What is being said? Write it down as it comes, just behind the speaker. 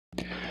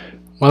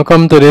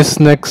Welcome to this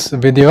next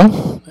video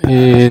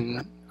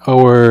in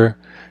our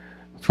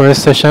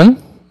first session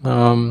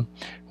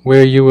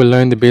where you will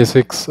learn the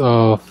basics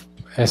of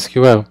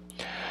SQL.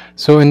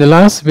 So in the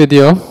last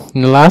video,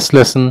 in the last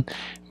lesson,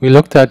 we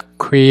looked at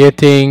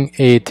creating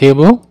a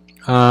table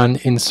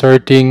and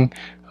inserting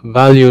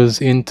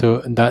values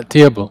into that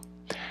table.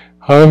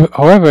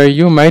 However,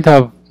 you might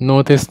have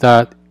noticed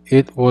that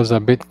it was a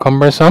bit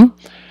cumbersome.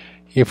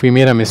 If we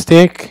made a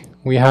mistake,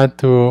 we had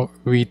to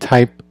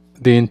retype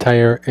the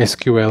entire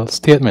SQL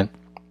statement.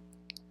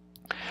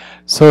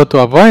 So to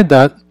avoid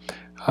that,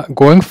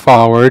 going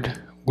forward,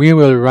 we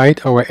will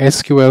write our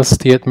SQL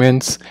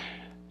statements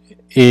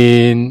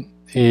in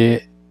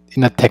a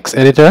text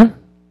editor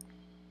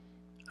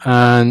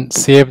and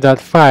save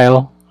that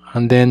file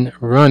and then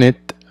run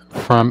it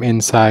from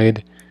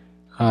inside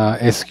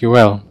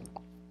PSQL.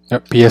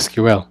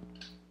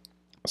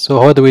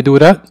 So how do we do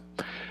that?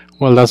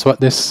 Well, that's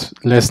what this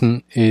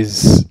lesson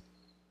is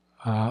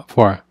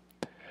for.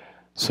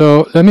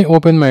 So let me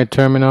open my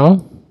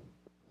terminal,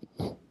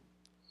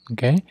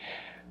 okay,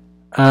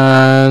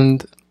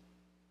 and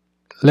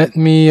let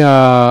me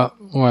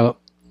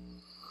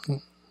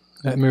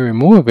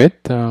remove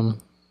it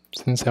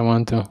since I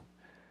want to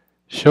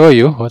show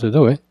you how to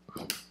do it.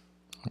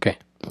 Okay,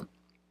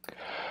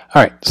 all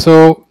right,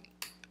 so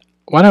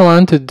what I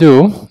want to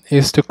do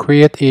is to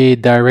create a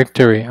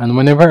directory, and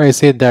whenever I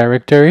say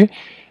directory,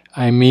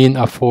 I mean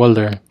a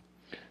folder.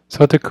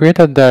 So to create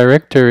a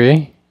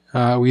directory,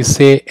 we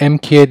say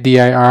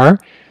mkdir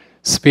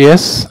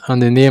space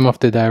and the name of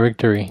the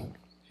directory.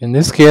 In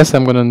this case,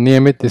 I'm going to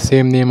name it the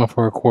same name of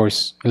our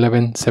course,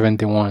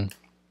 1171.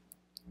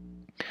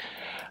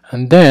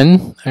 And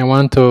then I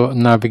want to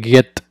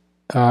navigate,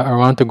 I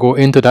want to go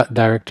into that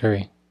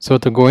directory. So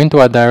to go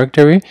into a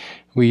directory,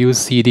 we use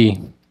cd,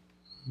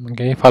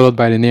 okay, followed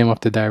by the name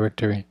of the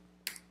directory.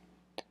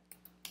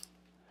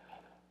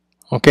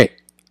 Okay,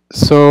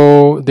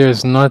 so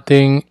there's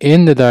nothing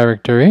in the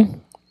directory.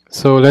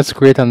 So let's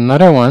create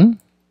another one,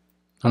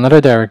 another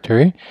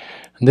directory,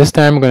 and this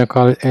time I'm going to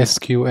call it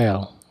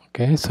SQL.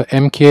 Okay, so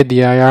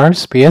mkdir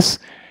space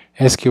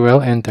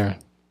SQL, enter.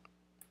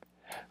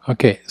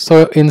 Okay,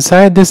 so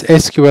inside this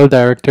SQL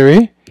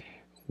directory,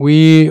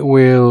 we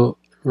will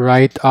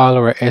write all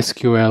our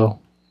SQL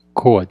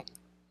code.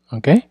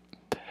 Okay,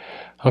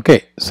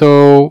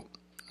 so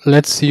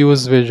let's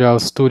use Visual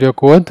Studio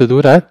Code to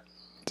do that.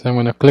 So I'm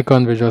going to click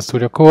on Visual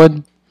Studio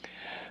Code,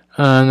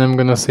 and I'm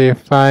going to say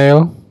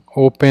File,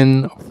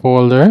 Open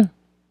Folder,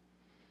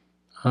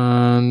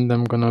 and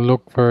I'm going to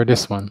look for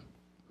this one.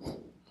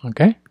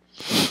 Okay,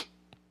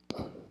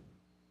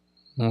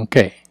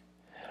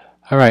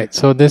 all right,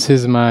 so this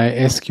is my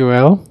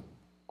SQL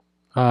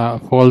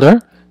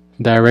folder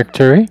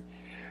directory.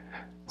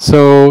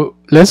 So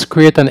let's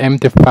create an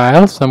empty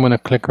file. So I'm going to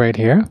click right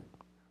here.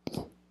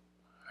 All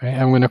right,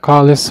 I'm going to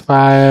call this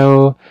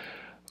file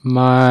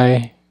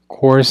my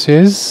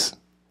courses.sql.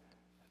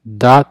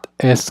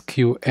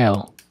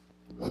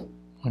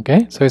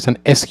 Okay, so it's an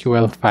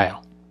SQL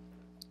file.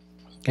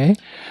 Okay,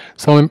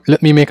 so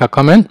let me make a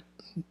comment,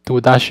 2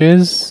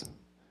 dashes.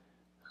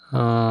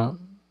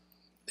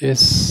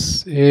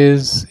 This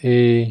is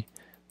a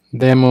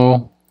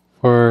demo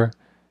for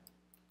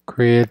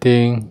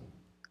creating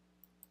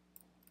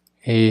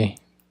a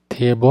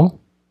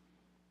table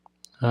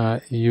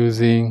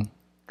using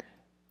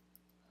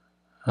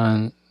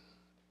an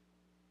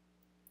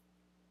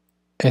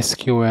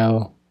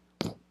SQL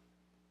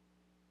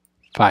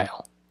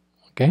file.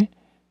 Okay.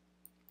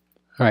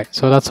 All right,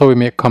 so that's how we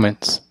make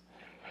comments.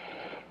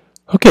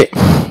 Okay,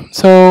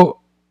 so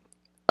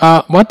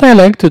what I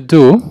like to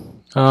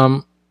do,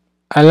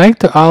 I like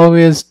to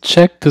always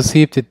check to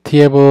see if the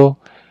table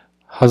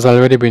has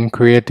already been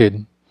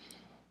created.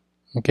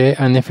 Okay,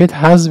 and if it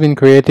has been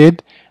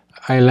created,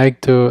 I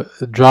like to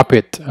drop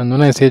it. And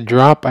when I say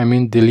drop, I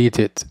mean delete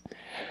it.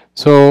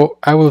 So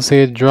I will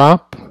say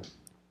drop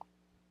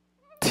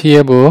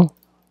table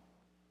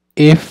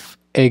if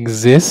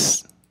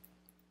exists.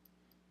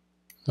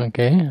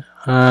 Okay,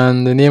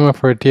 and the name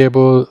of our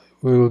table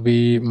will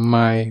be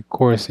my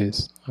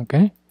courses.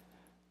 Okay,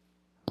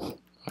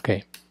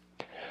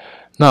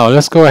 now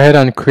let's go ahead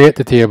and create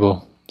the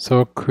table.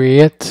 So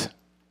create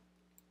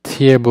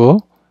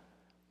table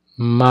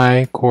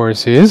my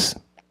courses,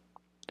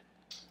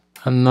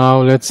 and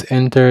now let's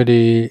enter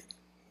the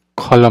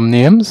column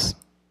names.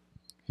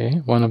 Okay,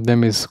 one of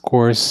them is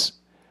course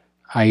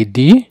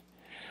ID,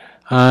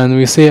 and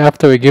we say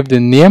after we give the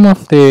name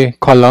of the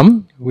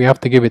column, we have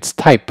to give its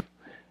type.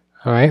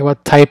 All right,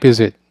 what type is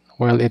it?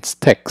 Well, it's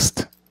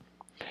text,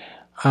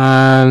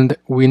 and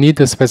we need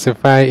to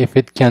specify if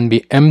it can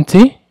be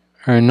empty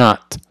or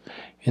not.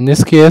 In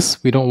this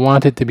case, we don't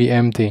want it to be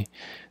empty,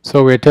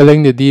 so we're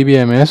telling the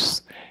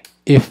DBMS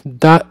if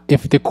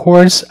the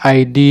course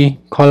ID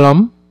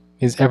column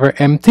is ever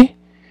empty,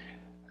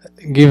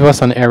 give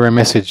us an error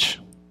message.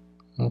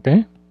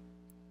 Okay,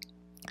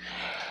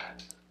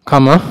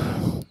 comma,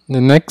 the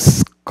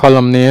next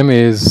column name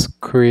is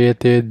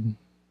created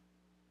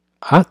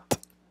at.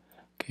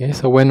 Okay,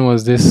 so when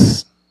was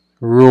this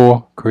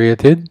row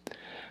created?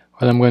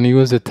 Well, I'm going to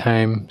use the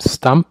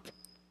timestamp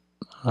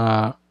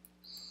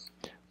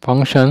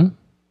function,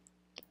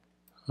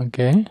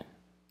 okay,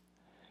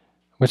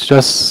 which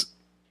just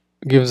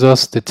gives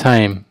us the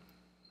time,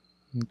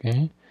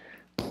 okay,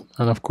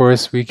 and of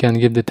course we can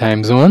give the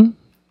time zone,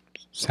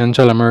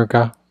 Central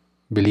America,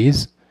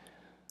 Belize,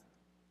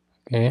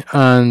 okay,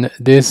 and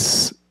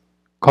this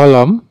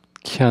column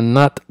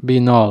cannot be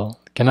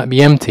null, cannot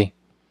be empty,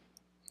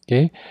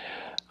 okay,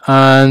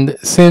 and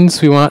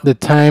since we want the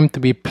time to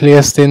be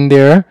placed in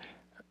there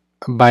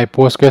by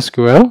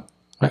PostgreSQL,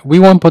 right, we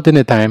won't put in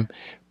the time,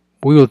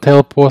 we will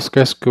tell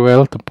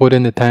PostgreSQL to put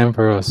in the time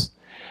for us,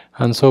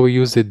 and so we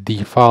use the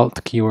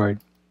default keyword,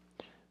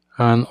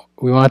 and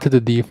we wanted the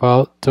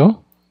default to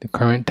the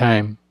current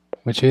time,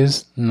 which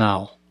is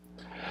now.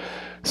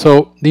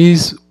 So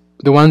these,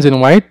 the ones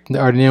in white,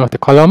 are the name of the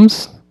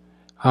columns,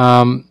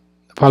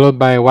 followed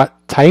by what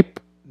type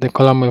the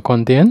column will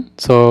contain.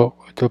 So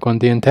it will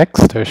contain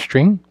text or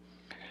string.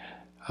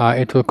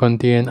 It will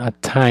contain a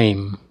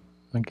time,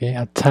 okay,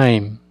 a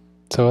time.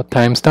 So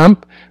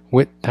timestamp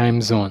with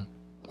time zone.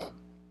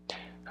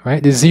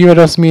 Right? The 0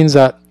 just means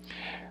that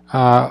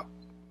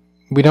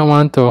we don't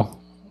want to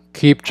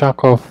keep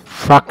track of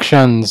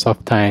fractions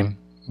of time.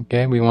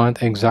 Okay, we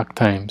want exact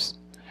times,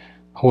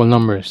 whole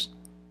numbers.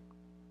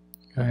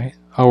 Right?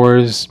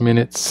 Hours,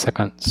 minutes,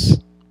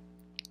 seconds.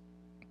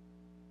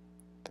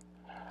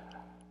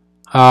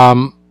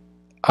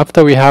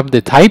 After we have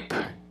the type,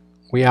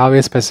 we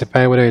always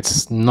specify whether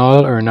it's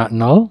null or not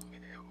null,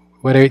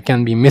 whether it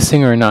can be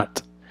missing or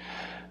not.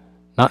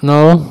 Not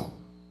null,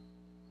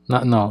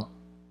 not null.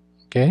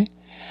 Okay,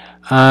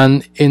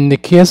 and in the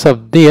case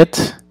of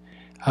date,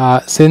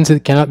 since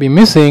it cannot be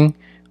missing,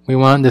 we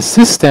want the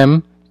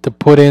system to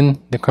put in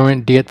the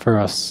current date for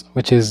us,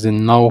 which is the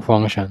now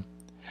function.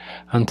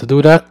 And to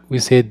do that, we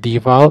say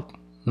default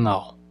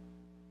now.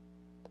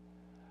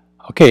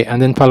 Okay,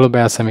 and then followed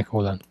by a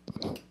semicolon.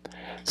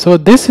 So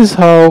this is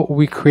how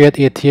we create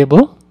a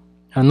table.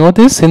 And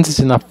notice, since it's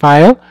in a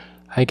file,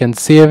 I can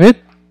save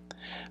it.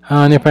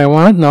 And if I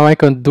want, now I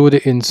can do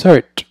the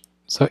insert.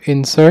 So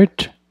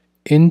insert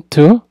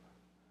into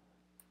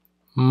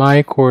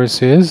my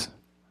courses.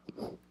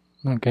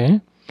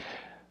 Okay,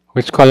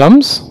 which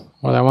columns?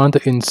 Well, I want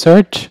to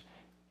insert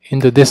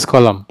into this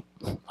column.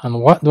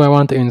 And what do I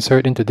want to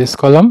insert into this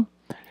column?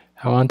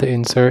 I want to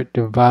insert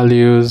the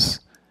values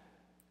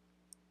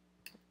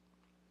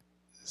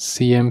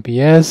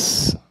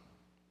CMPS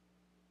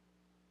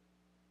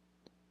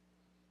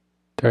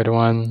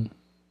 31,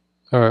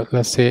 or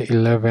let's say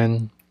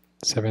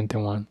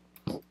 1171.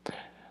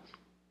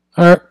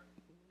 Or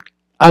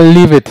I'll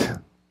leave it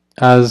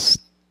as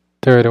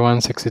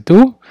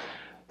 3162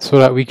 so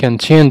that we can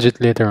change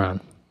it later on.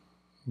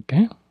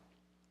 Okay.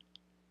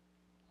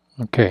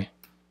 Okay.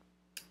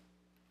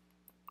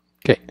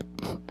 Okay.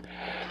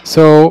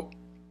 So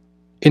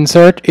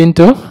insert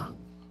into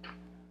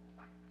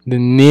the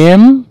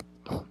name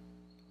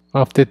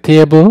of the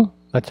table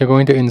that you're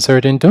going to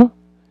insert into,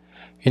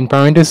 in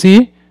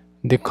parentheses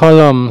the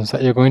columns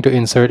that you're going to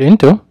insert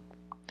into,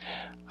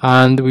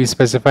 and we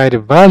specify the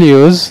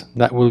values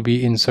that will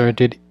be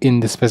inserted in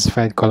the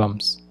specified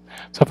columns.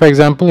 So for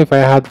example, if I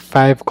had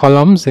 5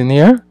 columns in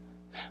here,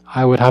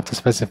 I would have to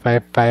specify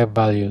 5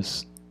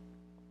 values.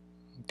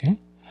 Okay.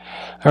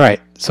 All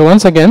right. So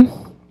once again,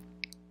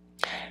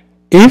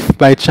 if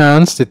by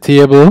chance the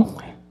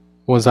table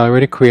was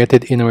already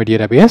created in our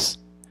database,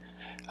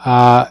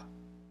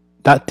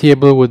 that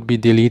table would be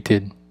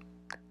deleted.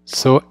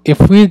 So if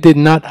we did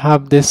not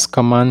have this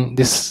command,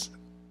 this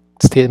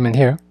statement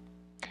here,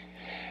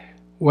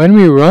 when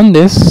we run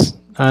this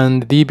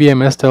and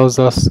DBMS tells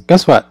us,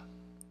 guess what?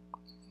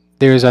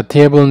 There is a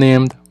table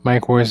named My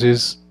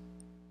Courses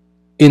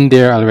in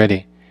there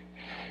already,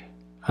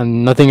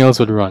 and nothing else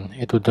would run.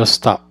 It would just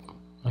stop.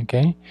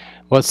 Okay,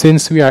 but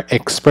since we are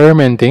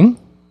experimenting,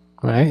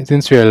 right,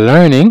 since we are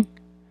learning,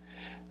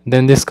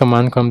 then this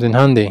command comes in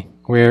handy,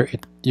 where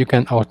you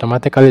can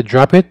automatically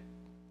drop it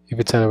if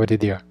it's already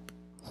there.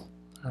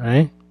 All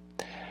right.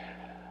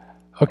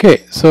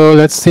 Okay, so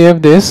let's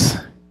save this.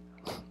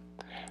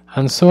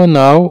 And so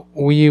now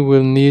we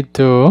will need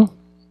to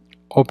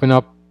open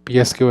up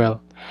PSQL.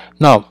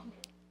 Now,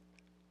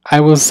 I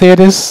will say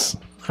this,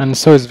 and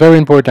so it's very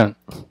important.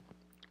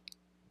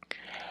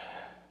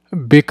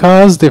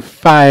 Because the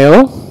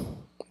file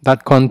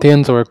that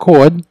contains our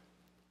code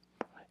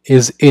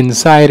is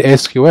inside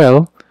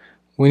SQL,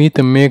 we need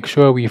to make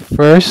sure we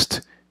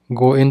first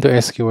go into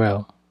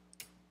SQL.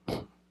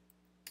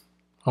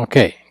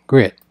 Okay,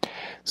 great.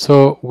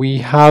 So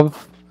we are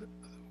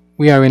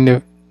in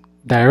the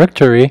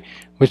directory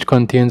which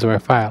contains our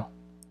file.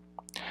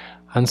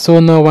 And so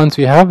now once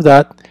we have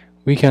that,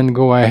 we can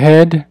go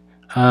ahead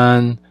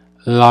and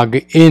log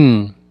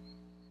in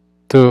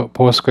to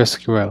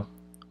PostgreSQL.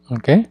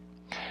 Okay,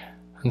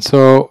 and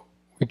so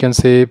we can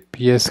say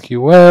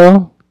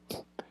PSQL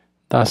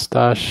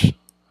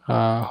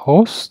 --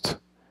 host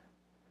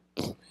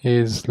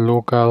is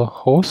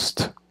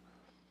localhost,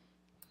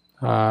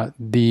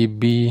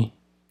 DB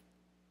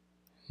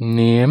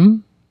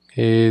name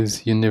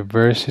is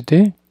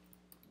university,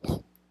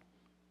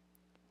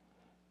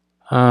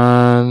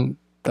 and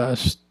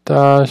dash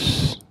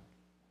dash,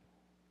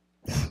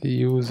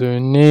 the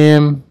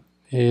username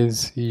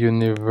is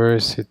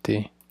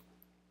university,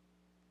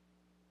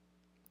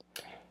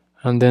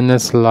 and then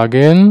let's log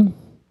in.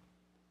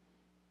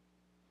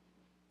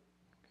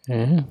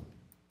 Okay.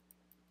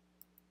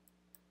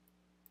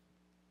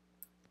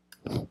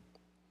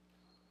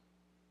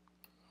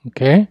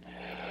 Okay,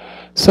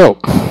 so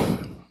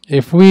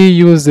if we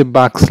use the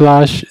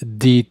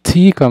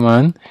 \dt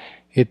command,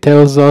 it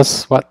tells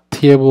us what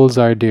tables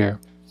are there.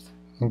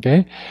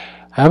 Okay,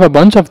 I have a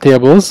bunch of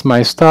tables: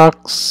 my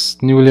stocks,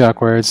 newly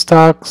acquired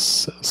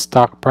stocks,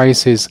 stock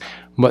prices,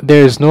 but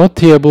there is no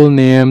table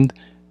named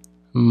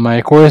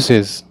my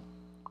courses.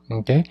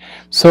 Okay,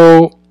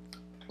 so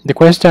the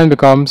question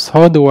becomes,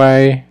 how do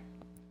I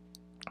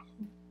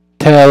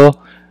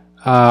tell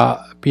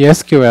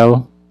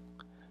PSQL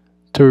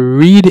to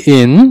read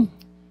in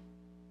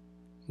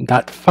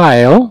that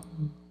file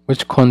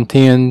which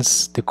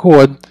contains the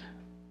code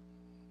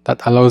that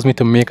allows me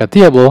to make a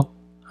table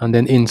and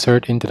then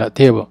insert into that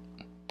table?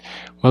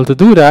 Well, to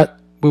do that,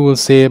 we will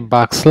say \,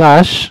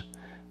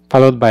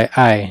 followed by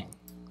I.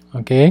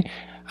 Okay,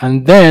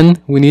 and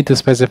then we need to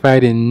specify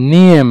the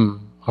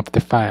name of the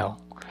file,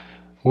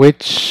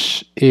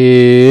 which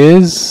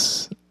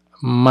is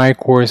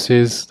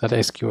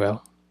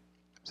mycourses.sql.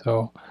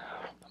 So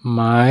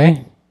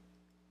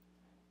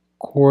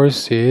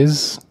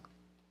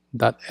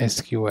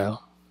mycourses.sql.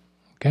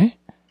 Okay.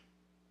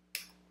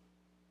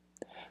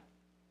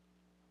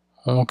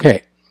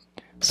 Okay.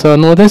 So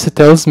notice it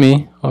tells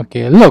me,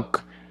 okay,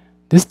 look,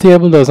 this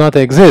table does not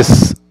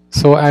exist.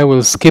 So I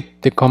will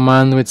skip the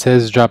command which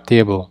says drop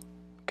table.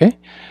 Okay.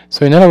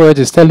 So in other words,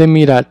 it's telling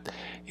me that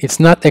it's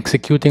not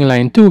executing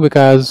line 2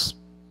 because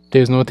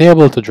there's no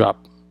table to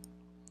drop.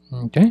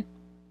 Okay.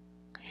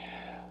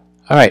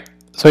 All right.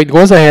 So it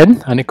goes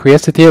ahead and it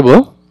creates a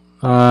table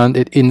and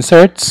it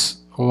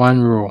inserts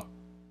one row.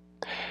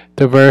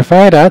 To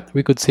verify that,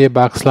 we could say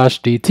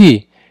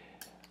 \dt.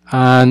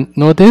 And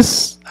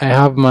notice I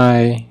have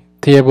my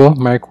table,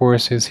 my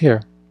courses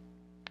here.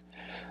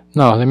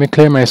 Now let me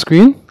clear my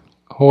screen,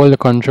 hold the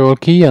control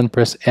key and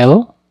press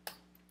L.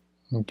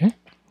 Okay.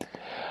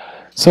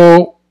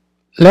 So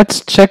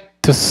let's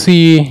check to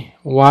see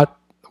what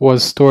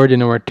was stored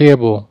in our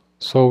table.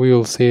 So we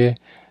will say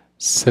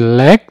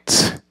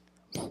select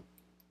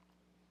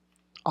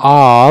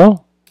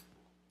all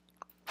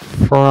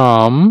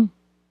from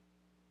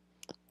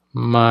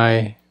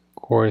my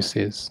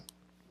courses.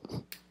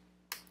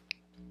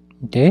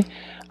 Okay,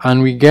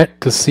 and we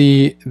get to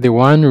see the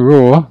one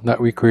row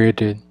that we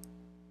created.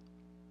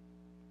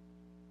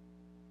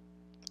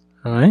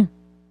 All right.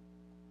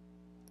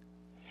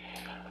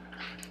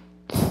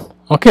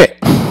 Okay,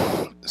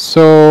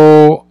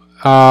 so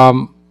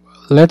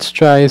let's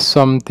try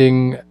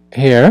something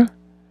here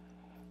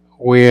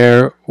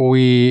where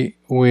we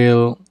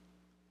will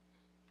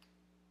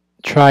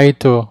try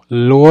to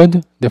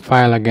load the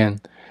file again.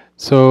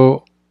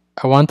 So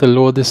I want to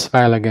load this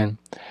file again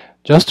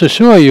just to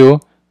show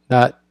you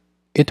that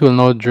it will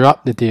now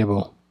drop the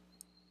table.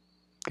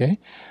 Okay,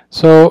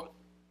 so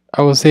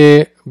I will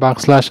say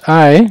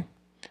 \i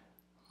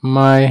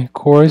my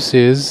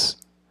courses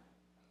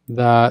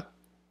that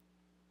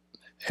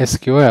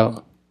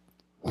SQL.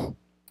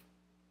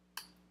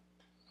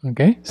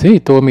 Okay, see,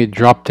 it told me it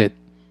dropped it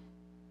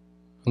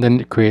and then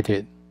it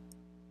created.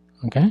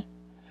 Okay,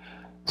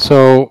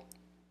 so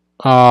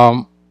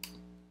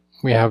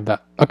we have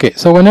that. Okay,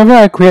 so whenever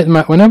I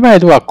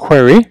do a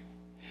query,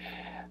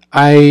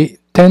 I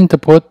tend to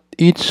put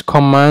each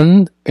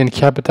command in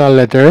capital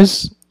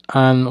letters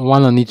and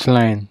one on each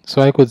line.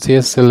 So I could say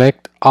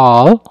select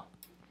all,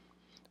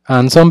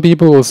 and some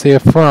people will say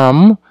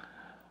from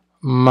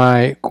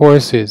my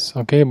courses.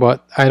 Okay,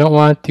 but I don't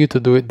want you to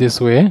do it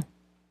this way.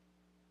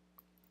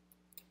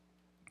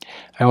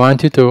 I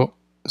want you to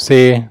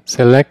say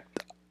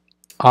select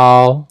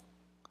all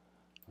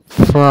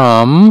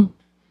from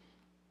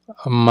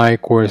my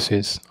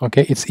courses.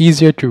 Okay, it's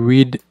easier to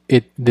read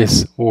it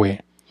this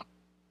way.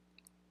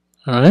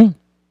 All right,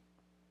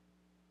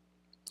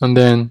 and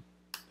then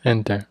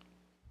enter.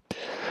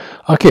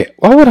 Okay,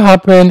 what would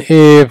happen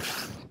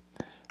if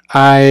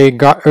I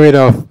got rid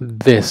of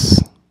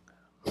this?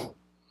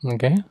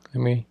 Okay, let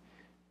me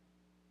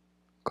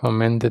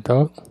comment it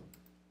out.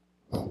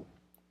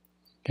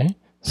 Okay,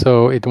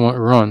 so it won't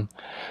run.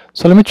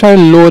 So let me try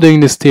loading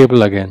this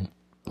table again.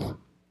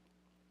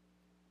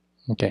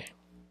 Okay.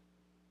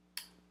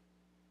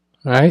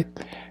 All right,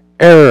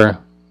 error.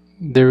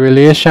 The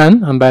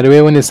relation, and by the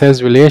way, when it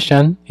says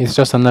relation, it's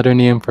just another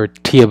name for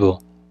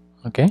table.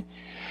 Okay,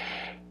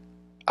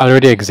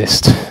 already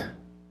exists.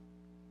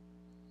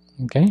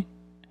 Okay,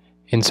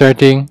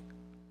 inserting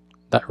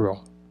that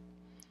row.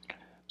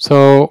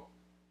 So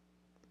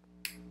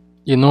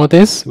you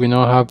notice we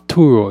now have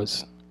two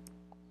rows.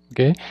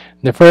 Okay,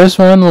 the first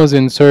one was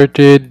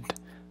inserted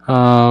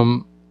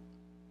like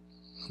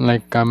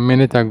a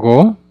minute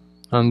ago,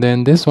 and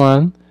then this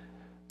one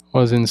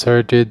was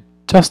inserted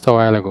just a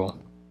while ago.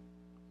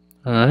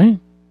 All right.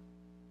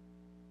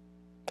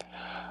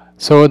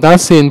 So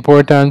that's the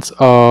importance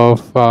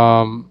of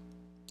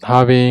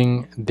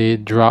having the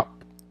drop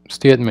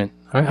statement,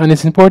 right? And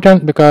it's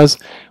important because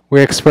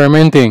we're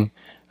experimenting,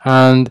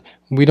 and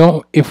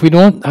if we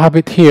don't have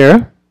it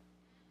here,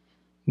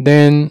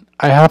 then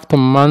I have to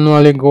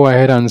manually go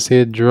ahead and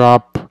say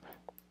drop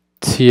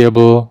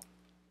table,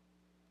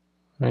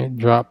 right?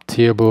 Drop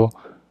table,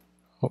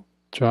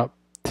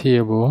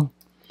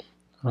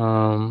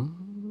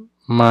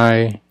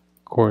 my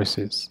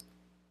courses.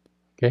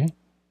 Okay,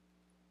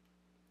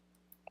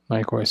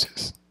 my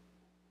courses.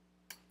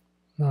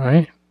 All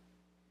right.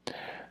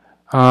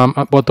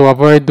 But to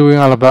avoid doing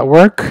all of that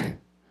work,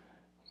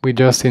 we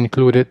just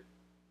include it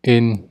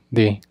in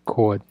the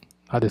code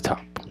at the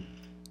top.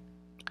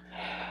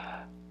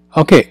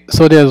 Okay,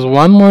 so there's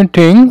one more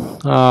thing.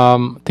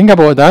 Think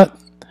about that.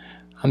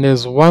 And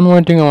there's one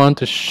more thing I want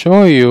to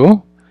show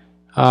you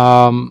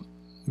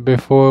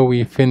before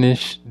we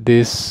finish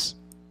this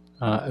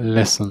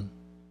lesson.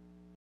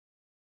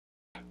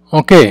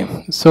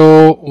 Okay,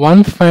 so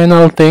one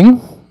final thing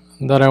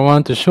that I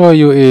want to show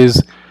you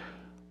is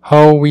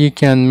how we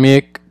can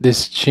make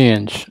this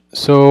change.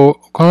 So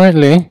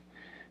currently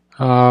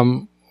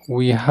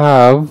we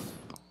have,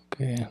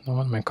 okay, I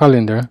want my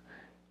calendar.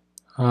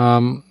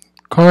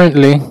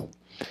 Currently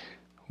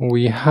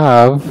we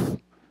have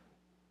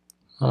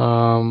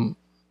okay.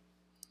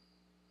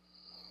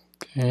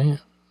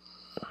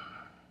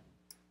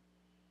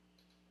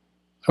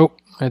 Oh,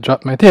 I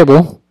dropped my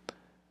table.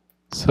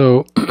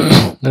 So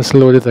let's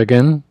load it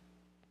again.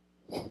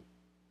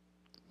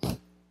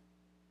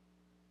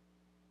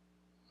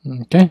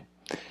 Okay.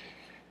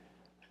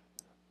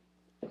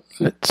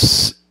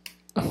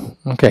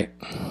 Okay.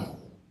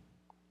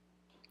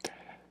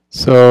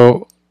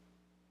 So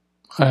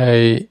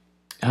I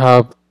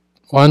have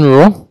one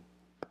row.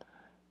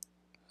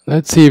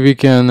 Let's see if we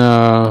can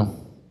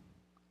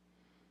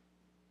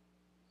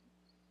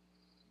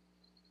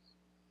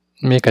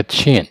make a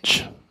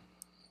change.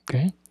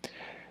 Okay.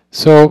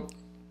 So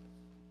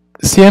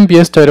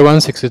CMPS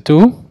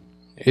 3162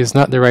 is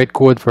not the right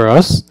code for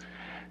us.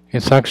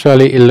 It's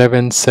actually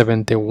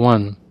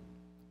 1171.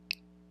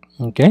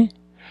 Okay.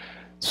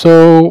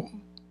 So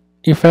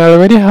if I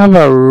already have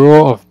a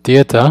row of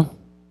data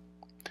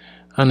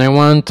and I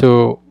want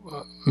to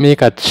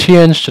make a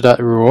change to that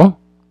row,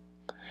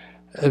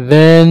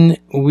 then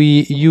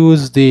we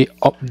use the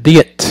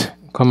update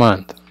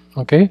command.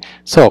 Okay,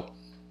 so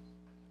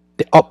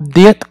the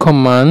update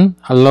command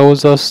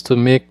allows us to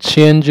make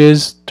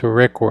changes to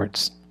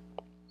records.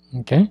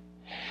 Okay,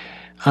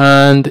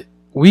 and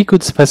we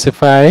could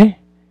specify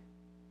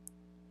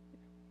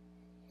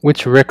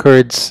which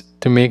records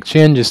to make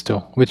changes to,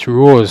 which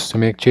rows to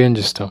make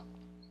changes to.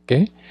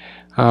 Okay,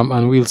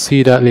 and we'll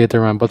see that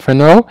later on. But for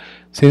now,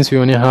 since we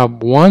only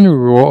have one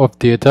row of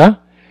data,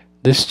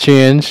 this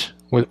change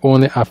will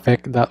only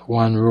affect that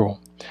one row.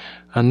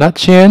 And that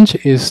change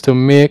is to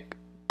make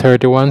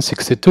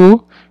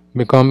 3162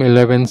 become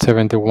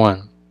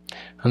 1171.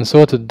 And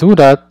so to do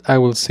that, I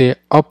will say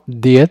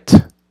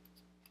update.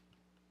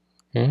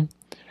 Okay.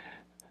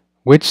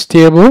 Which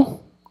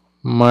table?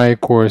 My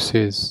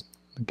courses.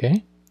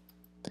 Okay.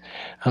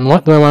 And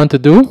what do I want to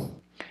do?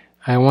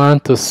 I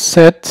want to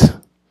set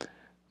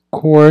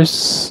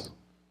course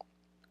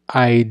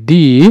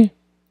ID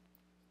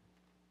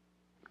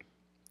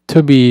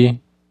to be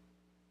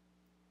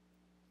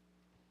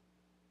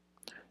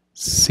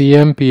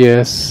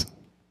CMPS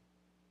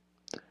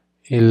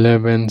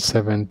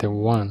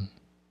 1171.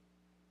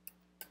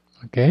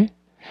 Okay,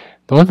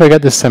 don't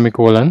forget the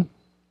semicolon.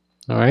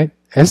 All right,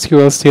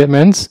 SQL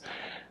statements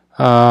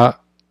are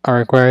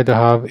required to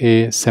have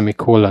a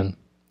semicolon.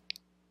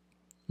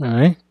 All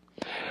right,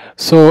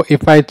 so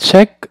if I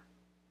check,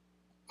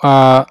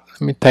 let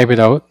me type it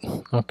out.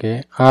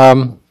 Okay,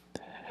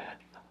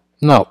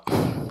 now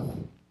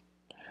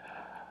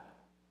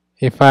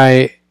if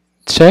I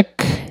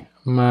check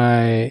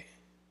my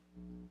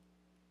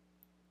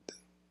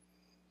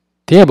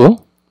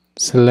table,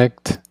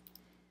 select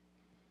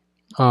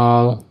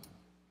all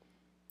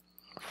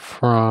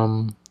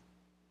from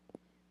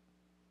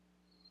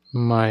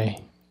my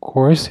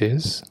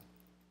courses,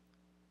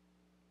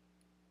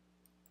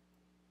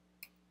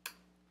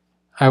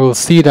 I will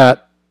see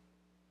that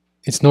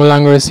it's no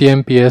longer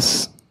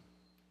CMPS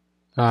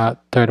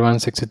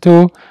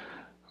 3162,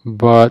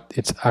 but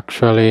it's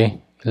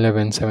actually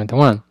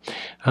 1171.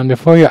 And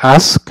before you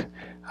ask,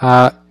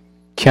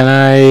 can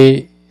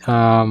I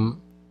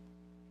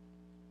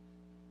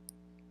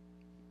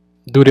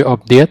do the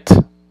update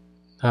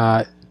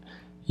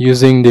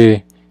using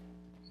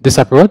this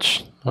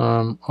approach?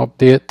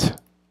 Update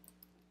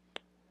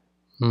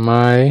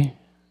my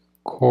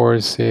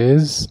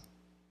courses,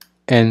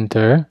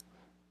 enter,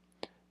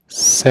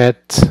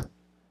 set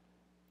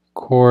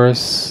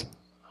course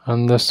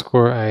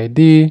underscore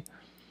ID.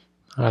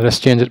 Let's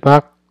change it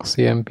back,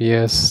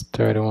 CMPS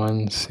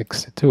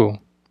 3162,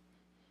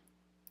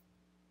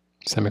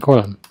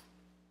 semicolon.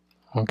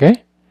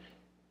 Okay,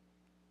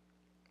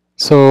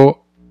 so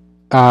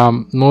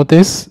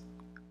notice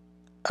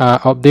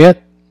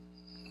update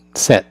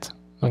set.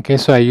 Okay,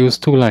 so I use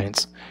two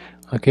lines.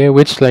 okay,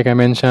 which, like I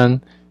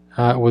mentioned,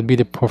 would be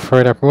the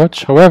preferred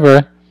approach.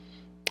 However,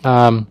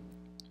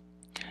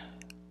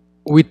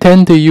 we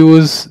tend to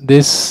use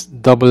this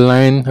double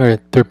line or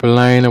triple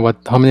line, or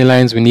how many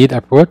lines we need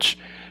approach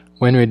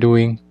when we're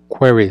doing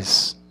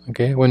queries,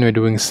 okay, when we're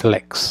doing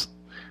selects.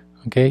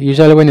 Okay,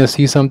 usually when you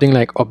see something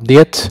like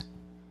update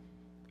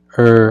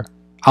or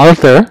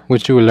alter,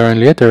 which you will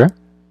learn later,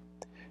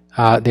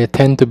 they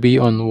tend to be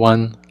on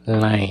one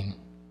line.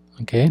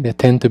 Okay, they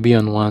tend to be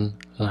on one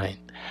line.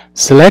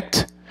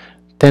 Select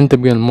tend to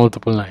be on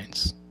multiple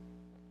lines.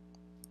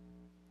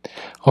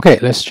 Okay,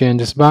 let's change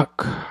this back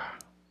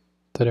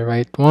to the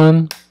right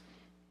one.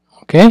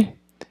 Okay,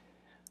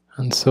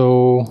 and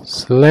so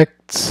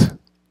select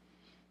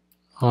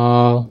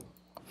all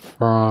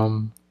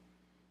from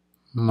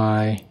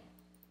my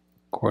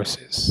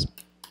courses.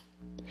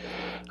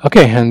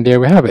 Okay, and there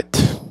we have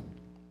it.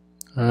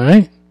 All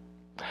right,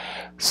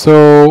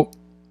 so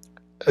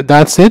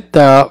that's it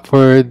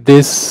for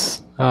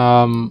this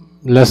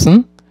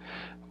lesson.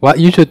 What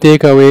you should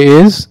take away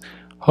is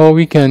how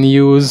we can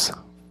use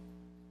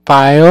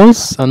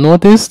files, and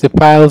notice the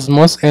files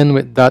must end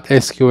with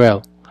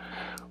 .sql.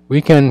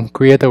 We can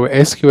create our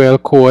SQL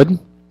code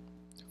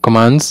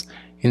commands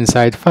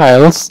inside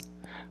files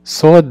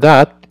so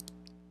that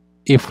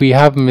if we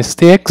have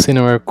mistakes in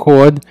our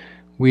code,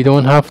 we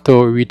don't have to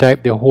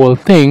retype the whole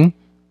thing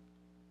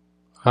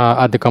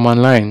at the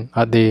command line,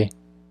 at the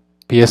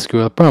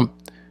PSQL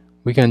prompt.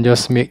 We can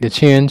just make the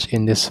change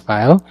in this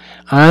file,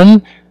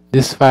 and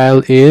this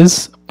file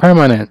is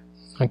permanent.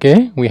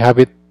 Okay, we have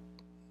it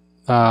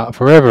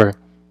forever.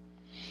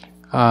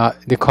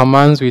 The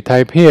commands we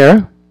type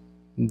here,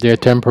 they're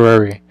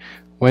temporary.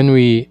 When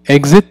we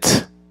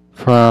exit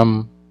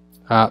from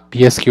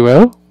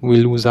PSQL, we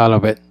lose all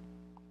of it.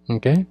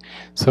 Okay,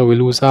 so we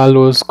lose all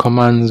those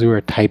commands we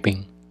were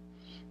typing.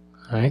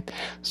 All right,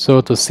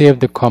 so to save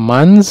the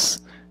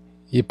commands,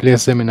 you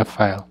place them in a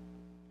file.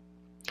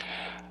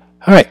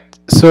 All right,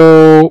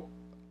 so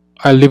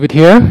I'll leave it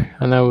here,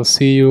 and I will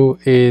see you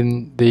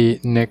in the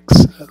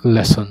next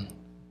lesson.